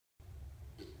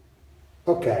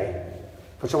Ok,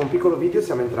 facciamo un piccolo video,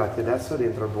 siamo entrati adesso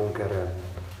dentro il bunker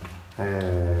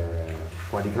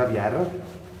qua di Claviere,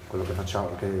 quello che facciamo,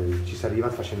 che ci si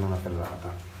arriva facendo una ferrata.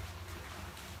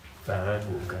 Ferrata del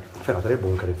bunker. Ferrata del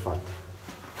bunker, infatti.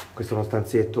 Questo è uno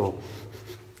stanzietto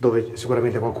dove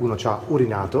sicuramente qualcuno ci ha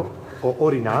urinato, o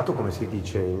orinato come si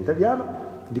dice in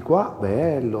italiano. Di qua,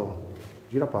 bello,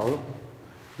 gira Paolo.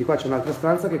 Di qua c'è un'altra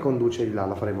stanza che conduce di là,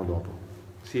 la faremo dopo.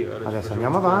 Sì, adesso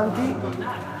andiamo avanti.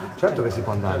 Certo che si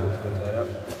può andare.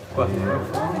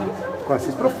 Qua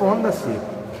si sprofonda, sì.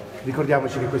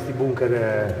 Ricordiamoci che questi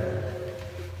bunker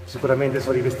sicuramente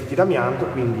sono rivestiti d'amianto,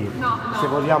 quindi se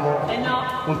vogliamo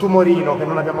un tumorino che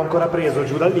non abbiamo ancora preso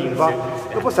giù dall'Ilva,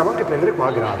 lo possiamo anche prendere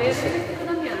qua gratis.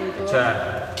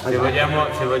 Cioè, se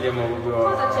vogliamo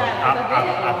proprio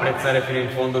apprezzare fino in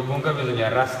fondo il bunker, bisogna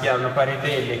raschiare una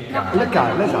parete e leccarla.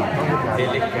 Leccarla, esatto. E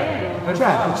leccarla.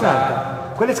 Certo, certo.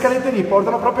 Quelle scalette lì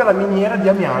portano proprio alla miniera di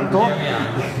amianto.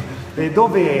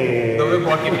 Dove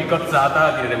qualche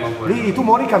picozzata tireremo fuori. Lì i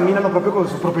tumori camminano proprio con le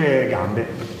sue proprie gambe.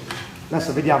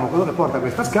 Adesso vediamo quello che porta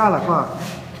questa scala qua.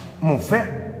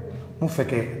 Muffe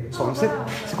che sono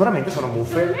sicuramente sono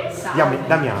muffe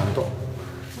d'amianto.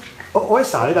 O è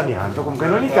sale d'amianto, comunque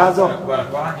in ogni caso.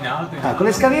 Qua in alto. Ecco,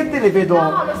 le scalette le vedo.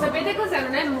 No, lo sapete cos'è?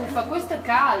 Non è muffa, questo è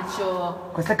calcio.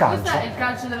 Questo è calcio. Questo è il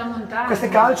calcio della montagna. Questo è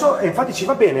calcio e infatti ci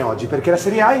va bene oggi perché la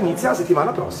Serie A inizia la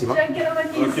settimana prossima. C'è anche la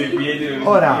magnesio.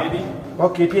 Ora,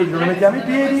 occhio ai piedi, dove mettiamo i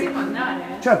piedi? Si può andare?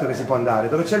 Certo che si può andare,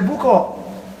 dove c'è il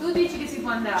buco? Tu dici che si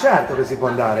può andare? Certo che si può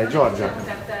andare, Giorgia.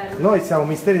 Noi siamo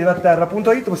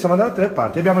misteridellaterra.it, possiamo andare da tutte le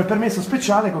parti. Abbiamo il permesso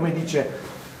speciale, come dice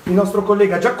il nostro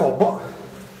collega Giacobbo.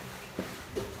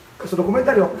 Questo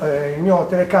documentario, il mio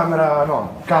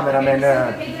cameraman.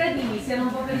 Perché i gradini siano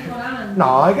un po' pericolanti.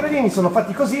 No, i gradini sono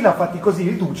fatti così, l'ha fatti così,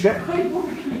 riduce.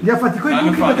 Li ha fatti coi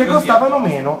buchi perché costavano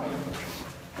meno.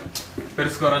 Per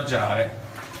scoraggiare.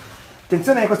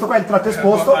 Attenzione, questo qua è il tratto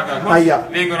esposto.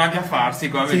 Vengono anche a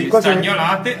farsi qua, sì, vedi,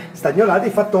 stagnolate. Stagnolate,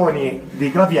 i fattoni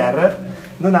di Claviere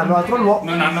non hanno altro luogo.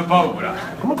 Non hanno paura.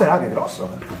 Comunque raga, è grosso.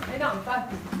 No,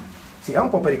 infatti. Sì, è un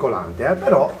po' pericolante,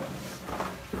 però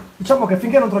diciamo che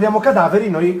finché non troviamo cadaveri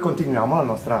noi continuiamo la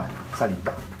nostra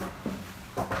salita.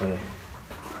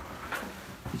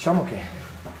 Diciamo che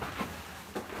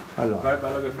allora, qua è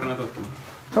bello che è frenato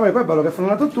tutto. qua è bello che è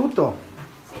frenato tutto.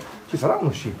 Ci sarà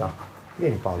un'uscita.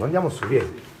 Vieni Paolo, andiamo su,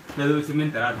 vieni. Da dove si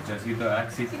inventerà, c'è scritto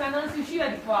exit. Sì, ma non si usciva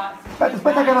di qua.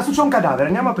 Aspetta che lassù c'è un cadavere,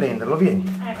 andiamo a prenderlo,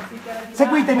 vieni.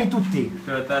 Seguitemi tutti.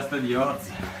 C'è la testa di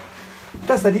Ozzy.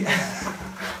 Testa di...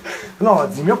 No,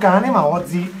 Ozzy, mio cane, ma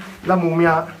Ozzy, la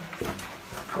mummia.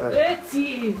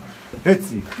 Ezzi!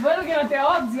 Voi lo chiamate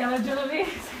Ozzy alla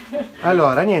genovese.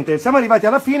 Allora, niente, siamo arrivati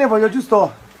alla fine, voglio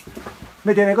giusto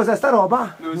vedere cos'è sta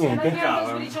roba. Niente. Abbiamo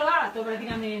sbriciolato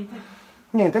praticamente.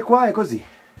 Niente, qua è così.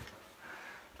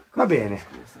 Va bene.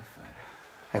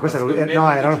 Questa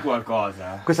era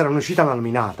qualcosa. Questa era un'uscita non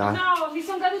nominata. No, mi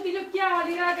sono caduti gli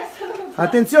occhiali, raga.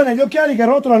 Attenzione, gli occhiali che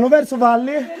rotolano verso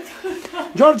valle.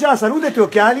 Giorgia, saluta i tuoi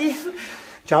occhiali.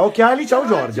 Ciao occhiali, ciao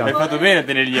Giorgia. Hai fatto bene a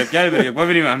tenere gli occhiali perché poi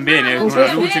venivano bene con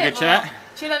la luce che c'è.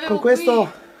 Con questo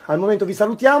al momento vi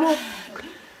salutiamo.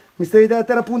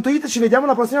 misteridellaterra.it, ci vediamo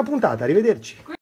alla prossima puntata, arrivederci.